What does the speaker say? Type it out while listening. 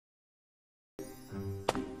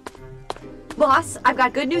Boss, I've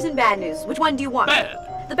got good news and bad news. Which one do you want?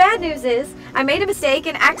 Bad. The bad news is, I made a mistake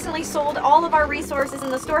and accidentally sold all of our resources in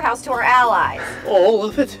the storehouse to our allies. All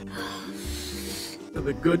of it? And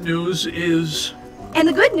the good news is... And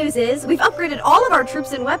the good news is, we've upgraded all of our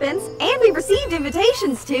troops and weapons, and we've received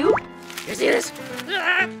invitations to... You see this?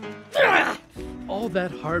 all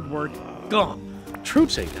that hard work gone.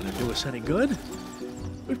 Troops ain't gonna do us any good.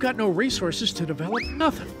 We've got no resources to develop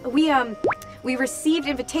nothing. We received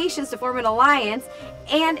invitations to form an alliance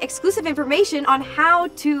and exclusive information on how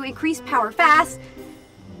to increase power fast.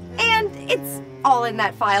 And it's all in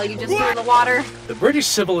that file you just threw in the water. The British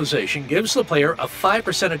civilization gives the player a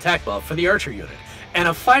 5% attack buff for the archer unit and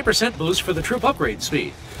a 5% boost for the troop upgrade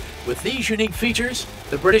speed. With these unique features,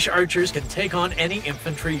 the British archers can take on any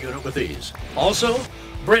infantry unit with ease. Also,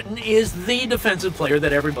 Britain is the defensive player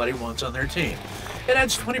that everybody wants on their team. It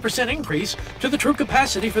adds 20% increase to the troop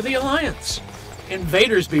capacity for the Alliance.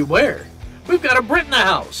 Invaders beware. We've got a Brit in the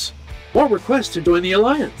house. More requests to join the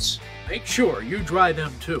Alliance. Make sure you dry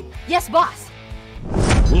them too. Yes, boss.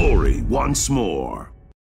 Glory once more.